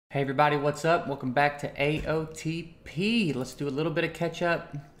Hey everybody, what's up? Welcome back to AotP. Let's do a little bit of catch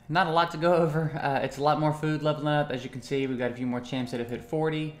up. Not a lot to go over. It's a lot more food leveling up. As you can see, we've got a few more champs that have hit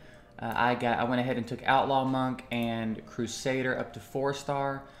 40. I went ahead and took Outlaw Monk and Crusader up to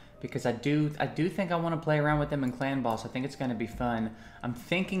 4-star because I do think I want to play around with them in Clan Boss. I think it's going to be fun. I'm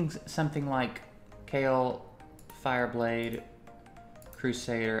thinking something like Kale, Fireblade,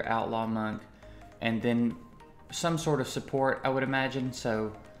 Crusader, Outlaw Monk, and then some sort of support, I would imagine.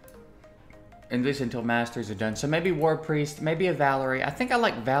 So at least until Masters are done. So maybe War Priest, maybe a Valerie. I think I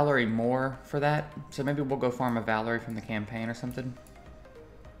like Valerie more for that. So maybe we'll go farm a Valerie from the campaign or something.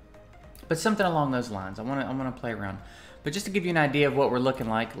 But something along those lines. I wanna play around. But just to give you an idea of what we're looking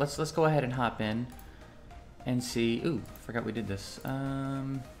like, let's go ahead and hop in and see. Ooh, forgot we did this.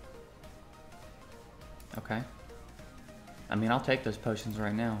 Okay. I mean, I'll take those potions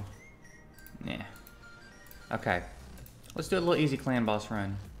right now. Yeah. Okay. Let's do a little easy clan boss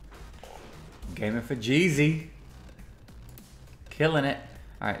run. Gaming for Jeezy. Killing it.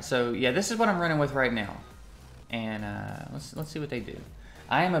 Alright, so yeah, this is what I'm running with right now. And let's see what they do.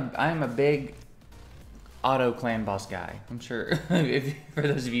 I am a big auto clan boss guy. I'm sure for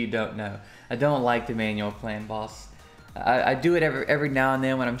those of you who don't know. I don't like the manual clan boss. I do it every now and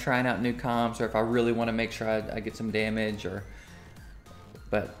then when I'm trying out new comps or if I really want to make sure I get some damage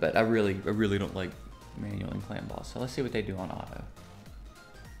but I really don't like manual and clan boss. So let's see what they do on auto.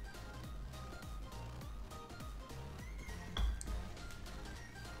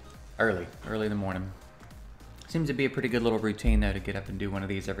 Early in the morning. Seems to be a pretty good little routine though to get up and do one of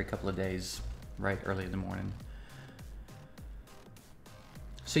these every couple of days, right early in the morning.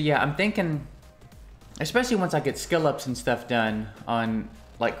 So yeah, I'm thinking, especially once I get skill ups and stuff done on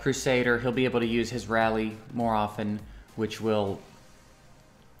like Crusader, he'll be able to use his rally more often, which will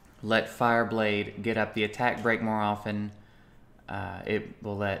let Fireblade get up the attack break more often. It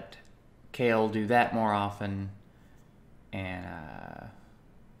will let Kale do that more often, and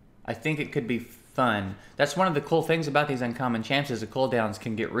I think it could be fun. That's one of the cool things about these uncommon champs is the cooldowns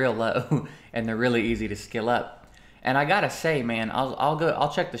can get real low and they're really easy to skill up. And I gotta say, man,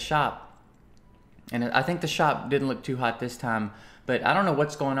 I'll check the shop, and I think the shop didn't look too hot this time, but I don't know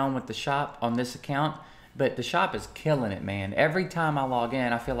what's going on with the shop on this account, but the shop is killing it, man. Every time I log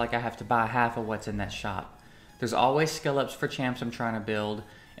in, I feel like I have to buy half of what's in that shop. There's always skill ups for champs I'm trying to build,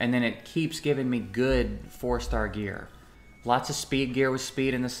 and then it keeps giving me good 4-star gear. Lots of speed gear with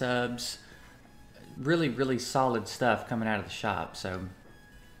speed in the subs. Really solid stuff coming out of the shop. So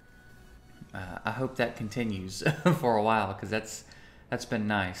I hope that continues for a while because that's been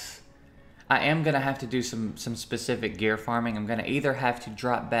nice. I am gonna have to do some specific gear farming. I'm gonna either have to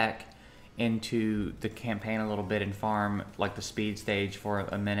drop back into the campaign a little bit and farm like the speed stage for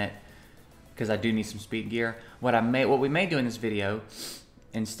a minute because I do need some speed gear. What we may do in this video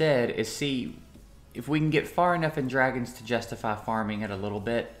instead is see if we can get far enough in Dragons to justify farming it a little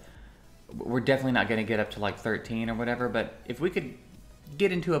bit. We're definitely not going to get up to like 13 or whatever, but if we could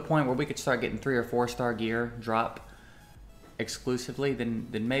get into a point where we could start getting 3 or 4-star gear drop exclusively, then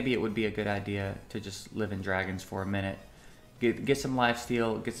maybe it would be a good idea to just live in Dragons for a minute. Get some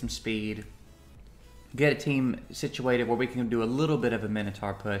lifesteal, get some speed, get a team situated where we can do a little bit of a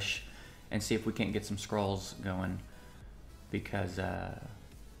Minotaur push and see if we can't get some scrolls going, because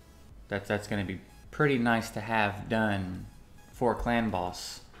that's going to be pretty nice to have done for a clan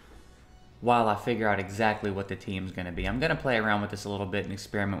boss while I figure out exactly what the team's going to be. I'm going to play around with this a little bit and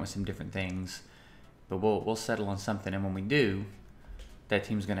experiment with some different things, but we'll settle on something, and when we do, that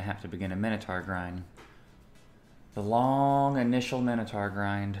team's going to have to begin a Minotaur grind. The long initial Minotaur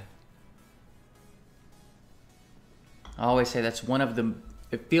grind. I always say that's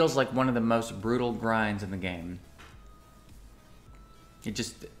it feels like one of the most brutal grinds in the game. It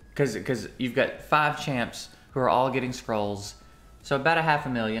just, because you've got 5 champs who are all getting scrolls, so about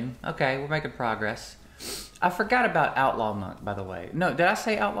 500,000. Okay, we're making progress. I forgot about Outlaw Monk, by the way. No, did I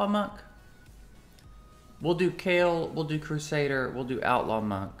say Outlaw Monk? We'll do Kale, we'll do Crusader, we'll do Outlaw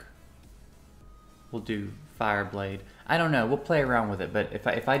Monk. We'll do Fireblade. I don't know, we'll play around with it, but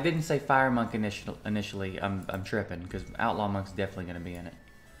if I didn't say Fire Monk initially, I'm tripping, because Outlaw Monk's definitely going to be in it.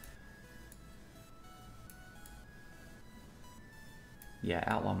 Yeah,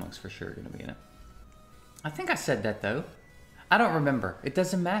 Outlaw Monk's for sure going to be in it. I think I said that, though. I don't remember. It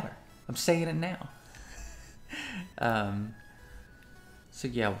doesn't matter. I'm saying it now. So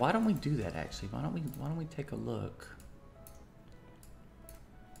yeah, why don't we do that, actually? Why don't we take a look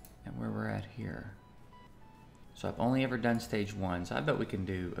at where we're at here? So I've only ever done stage 1, so I bet we can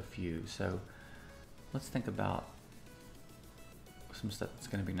do a few. So let's think about some stuff that's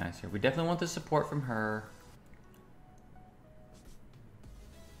going to be nice here. We definitely want the support from her.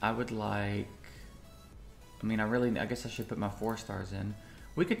 I would like... I mean, I guess I should put my 4 stars in.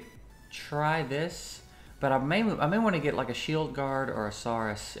 We could try this, but I may want to get like a shield guard or a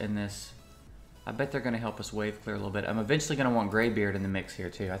Saurus in this. I bet they're going to help us wave clear a little bit. I'm eventually going to want Greybeard in the mix here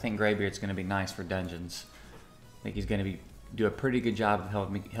too. I think Greybeard's going to be nice for dungeons. I think he's going to do a pretty good job of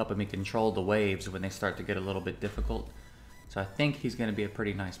helping me control the waves when they start to get a little bit difficult. So I think he's going to be a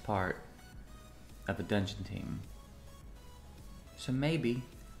pretty nice part of a dungeon team. So maybe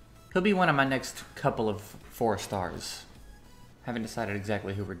he'll be one of my next couple of 4 stars. Haven't decided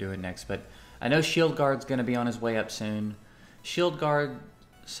exactly who we're doing next, but I know Shield Guard's going to be on his way up soon. Shield Guard,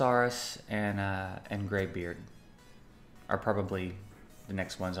 Saurus, and Greybeard are probably the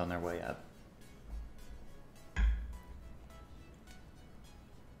next ones on their way up.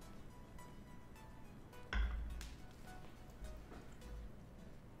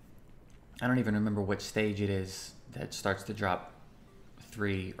 I don't even remember which stage it is that starts to drop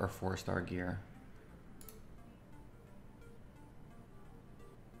 3 or 4 star gear.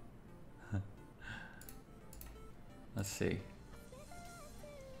 Let's see.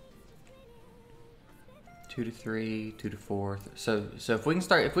 2 to 3, 2 to 4. So if we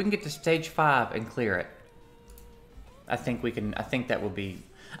can get to stage 5 and clear it, I think we can. I think that will be.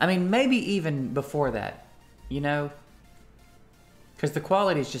 I mean, maybe even before that, you know, because the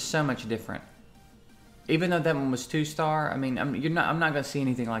quality is just so much different. Even though that one was 2 star, I mean, I'm not going to see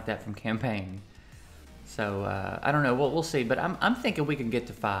anything like that from campaign. So I don't know. We'll see. But I'm thinking we can get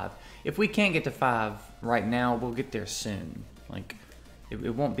to 5. If we can't get to 5 right now, we'll get there soon. Like,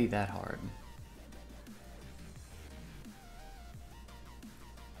 it won't be that hard.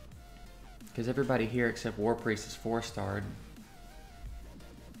 Because everybody here except War Priest is 4 starred.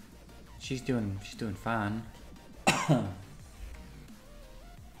 She's doing fine.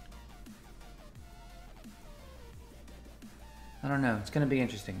 I don't know. It's going to be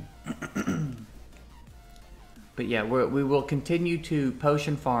interesting. But yeah, we will continue to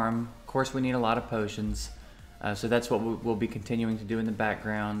potion farm. Of course, we need a lot of potions. So that's what we'll be continuing to do in the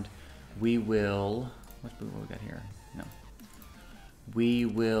background. We will... what we got here? No. We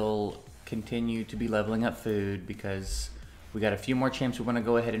will continue to be leveling up food because we got a few more champs we want to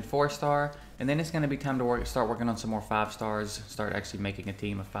go ahead and 4 star. And then it's going to be time to start working on some more 5 stars. Start actually making a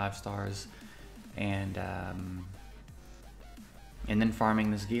team of 5 stars. And then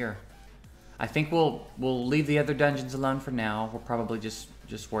farming this gear. I think we'll leave the other dungeons alone for now. We'll probably just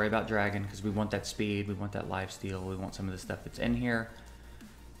worry about Dragon because we want that speed, we want that lifesteal, we want some of the stuff that's in here.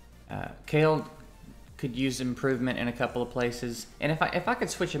 Kale could use improvement in a couple of places, and if I could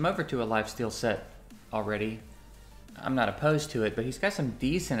switch him over to a lifesteal set already, I'm not opposed to it. But he's got some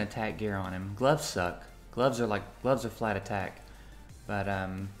decent attack gear on him. Gloves suck. Gloves are flat attack, but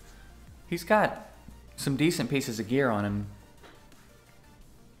he's got some decent pieces of gear on him.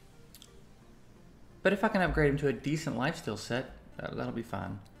 But if I can upgrade him to a decent lifesteal set, that'll be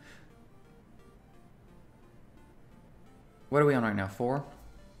fine. What are we on right now? 4?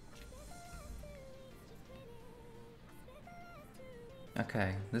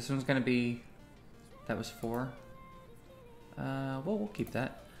 Okay, this one's gonna be... that was 4. Well, we'll keep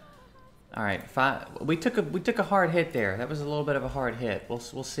that. All right, 5. We took a hard hit there. That was a little bit of a hard hit. We'll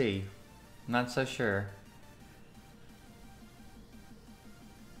see. I'm not so sure.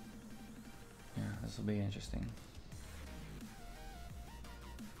 Yeah, this will be interesting.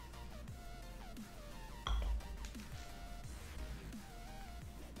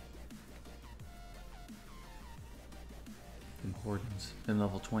 Them Hordens. Them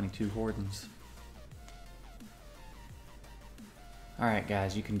level 22 Hordens. Alright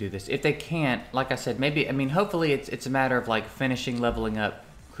guys, you can do this. If they can't, like I said, maybe, I mean, hopefully it's a matter of like finishing leveling up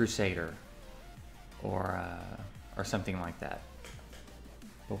Crusader. Or something like that.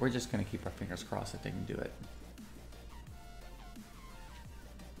 But we're just going to keep our fingers crossed that they can do it.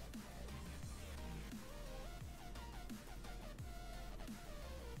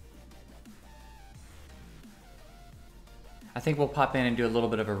 I think we'll pop in and do a little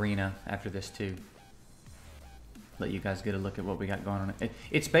bit of arena after this too. Let you guys get a look at what we got going on.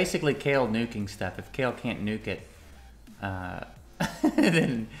 It's basically Kale nuking stuff. If Kale can't nuke it,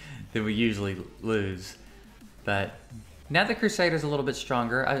 then we usually lose. But now the Crusader's a little bit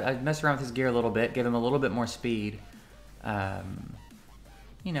stronger. I messed around with his gear a little bit, give him a little bit more speed.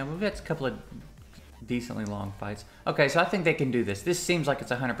 You know, we've got a couple of decently long fights. Okay, so I think they can do this. This seems like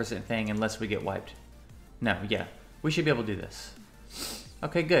it's a 100% thing unless we get wiped. No, yeah. We should be able to do this.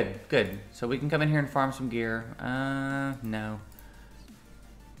 Okay, good, good. So we can come in here and farm some gear. No.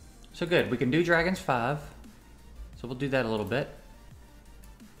 So good, we can do Dragons 5. So we'll do that a little bit.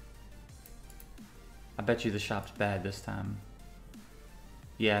 I bet you the shop's bad this time.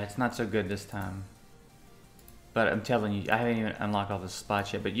 Yeah, it's not so good this time. But I'm telling you, I haven't even unlocked all the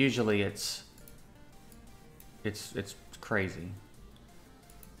spots yet, but usually it's crazy.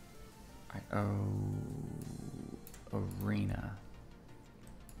 Alright, arena.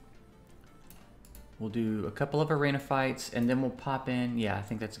 We'll do a couple of arena fights, and then we'll pop in. Yeah, I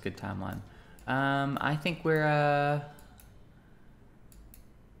think that's a good timeline. I think we're out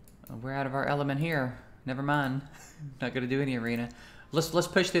of our element here. Never mind. Not gonna do any arena. Let's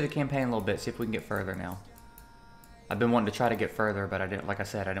push through the campaign a little bit, see if we can get further now. I've been wanting to try to get further, but I didn't. Like I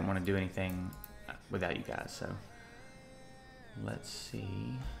said, I didn't want to do anything without you guys. So let's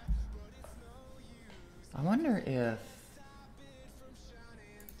see. I wonder if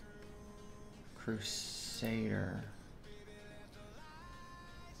Crusader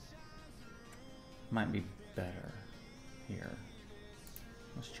might be better here.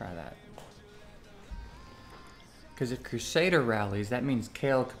 Let's try that. Because if Crusader rallies, that means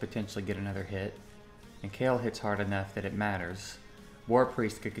Kale could potentially get another hit. And Kale hits hard enough that it matters. War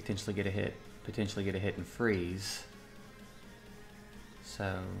Priest could potentially get a hit and freeze.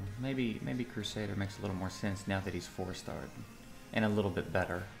 So maybe Crusader makes a little more sense now that he's 4-starred. And a little bit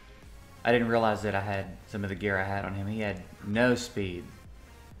better. I didn't realize that I had some of the gear I had on him. He had no speed.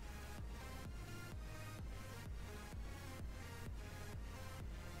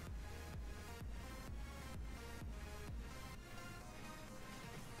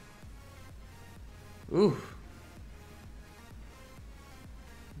 Ooh.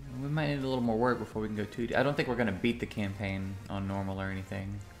 We might need a little more work before we can go 2D. I don't think we're going to beat the campaign on normal or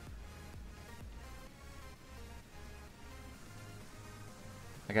anything.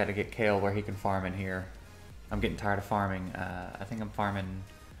 I got to get Kale where he can farm in here. I'm getting tired of farming. I think I'm farming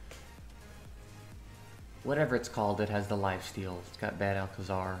whatever it's called. It has the lifesteal. It's got Bad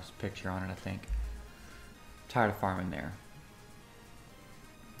Alcazar's picture on it, I think. Tired of farming there.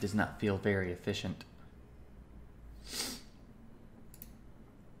 Does not feel very efficient.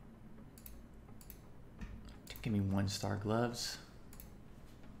 Give me 1-star gloves.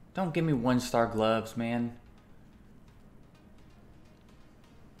 Don't give me 1-star gloves, man.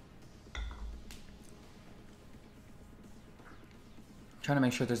 Trying to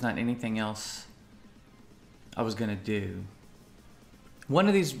make sure there's not anything else I was gonna do. One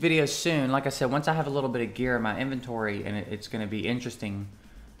of these videos soon, like I said, once I have a little bit of gear in my inventory, and it's gonna be interesting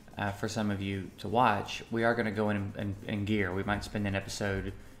for some of you to watch, we are gonna go in and gear. We might spend an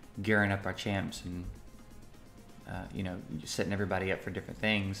episode gearing up our champs and you know, setting everybody up for different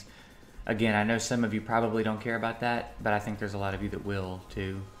things. Again, I know some of you probably don't care about that, but I think there's a lot of you that will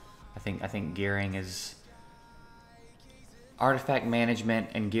too. I think gearing is artifact management,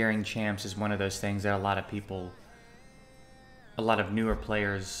 and gearing champs is one of those things that a lot of people, a lot of newer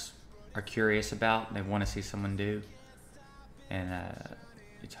players are curious about, and they want to see someone do. And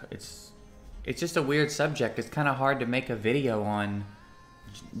it's just a weird subject. It's kind of hard to make a video on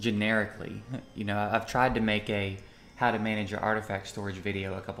generically. You know, I've tried to make a how to manage your artifact storage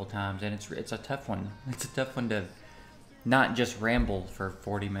video a couple times, and it's a tough one. It's a tough one to not just ramble for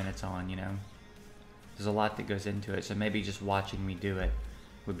 40 minutes on, you know. There's a lot that goes into it, so maybe just watching me do it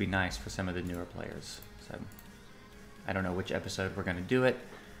would be nice for some of the newer players. So I don't know which episode we're going to do it,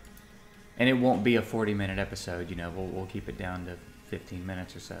 and it won't be a 40-minute episode, you know. We'll keep it down to 15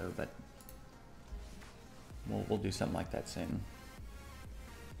 minutes or so, but we'll do something like that soon.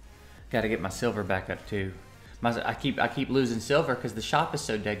 Got to get my silver back up too. I keep losing silver because the shop is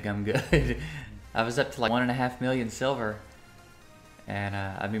so deadgum good. I was up to like 1.5 million silver, and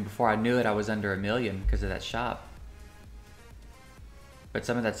I mean, before I knew it, I was under 1 million because of that shop. But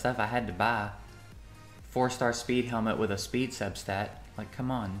some of that stuff I had to buy. 4-star speed helmet with a speed substat. Like, come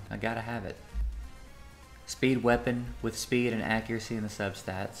on, I gotta have it. Speed weapon with speed and accuracy in the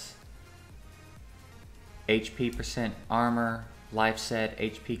substats. HP percent armor, life set,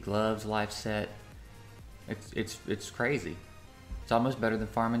 HP gloves, life set. It's crazy. It's almost better than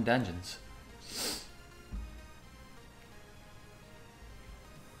farming dungeons.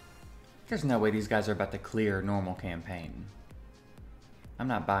 There's no way these guys are about to clear a normal campaign. I'm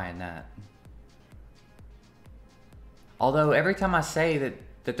not buying that. Although every time I say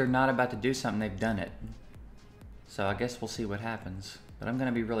that they're not about to do something, they've done it. So I guess we'll see what happens. But I'm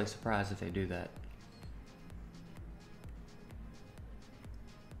gonna be really surprised if they do that.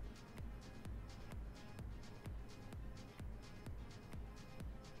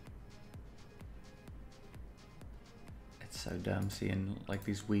 So dumb seeing like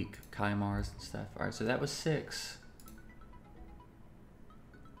these weak Kaimars and stuff. Alright, so that was 6.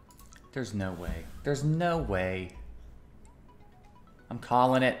 There's no way. There's no way. I'm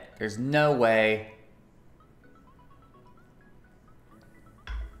calling it. There's no way.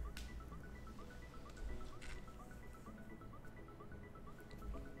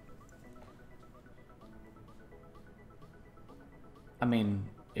 I mean,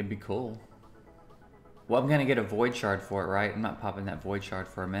 it'd be cool. Well, I'm gonna get a void shard for it, right? I'm not popping that void shard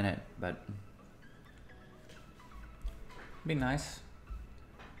for a minute, but it'd be nice.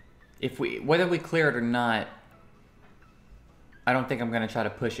 If whether we clear it or not, I don't think I'm gonna try to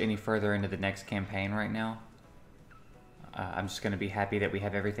push any further into the next campaign right now. I'm just gonna be happy that we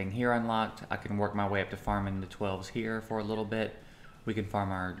have everything here unlocked. I can work my way up to farming the 12s here for a little bit. We can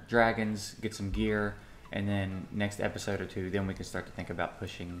farm our dragons, get some gear, and then next episode or two, then we can start to think about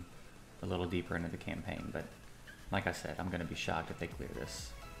pushing a little deeper into the campaign. But like I said, I'm gonna be shocked if they clear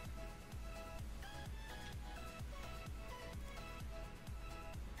this.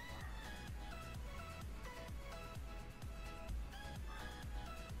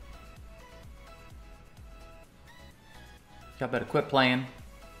 Y'all better quit playing.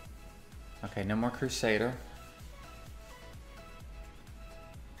 Okay, no more Crusader.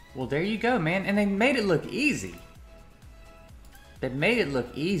 Well, there you go, man. And they made it look easy. They made it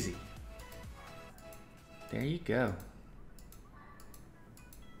look easy. There you go.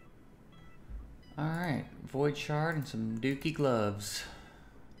 Alright, Void Shard and some Dookie gloves.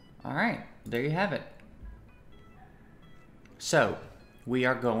 Alright, there you have it. So, we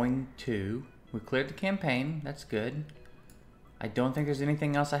are going to... We cleared the campaign. That's good. I don't think there's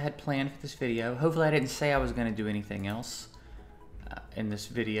anything else I had planned for this video. Hopefully I didn't say I was going to do anything else in this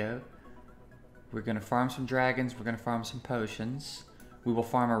video. We're going to farm some dragons. We're going to farm some potions. We will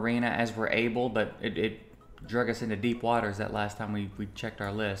farm arena as we're able, but it drug us into deep waters that last time we checked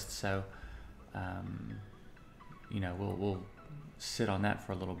our list. So, you know, we'll sit on that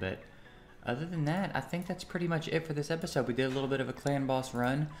for a little bit. Other than that, I think that's pretty much it for this episode. We did a little bit of a clan boss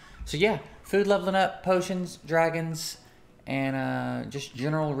run. So yeah, food leveling up, potions, dragons, and just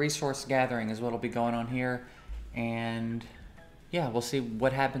general resource gathering is what'll be going on here. And yeah, we'll see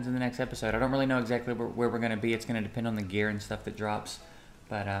what happens in the next episode. I don't really know exactly where we're going to be. It's going to depend on the gear and stuff that drops.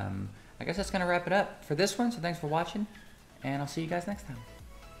 But I guess that's going to wrap it up for this one. So thanks for watching, and I'll see you guys next time.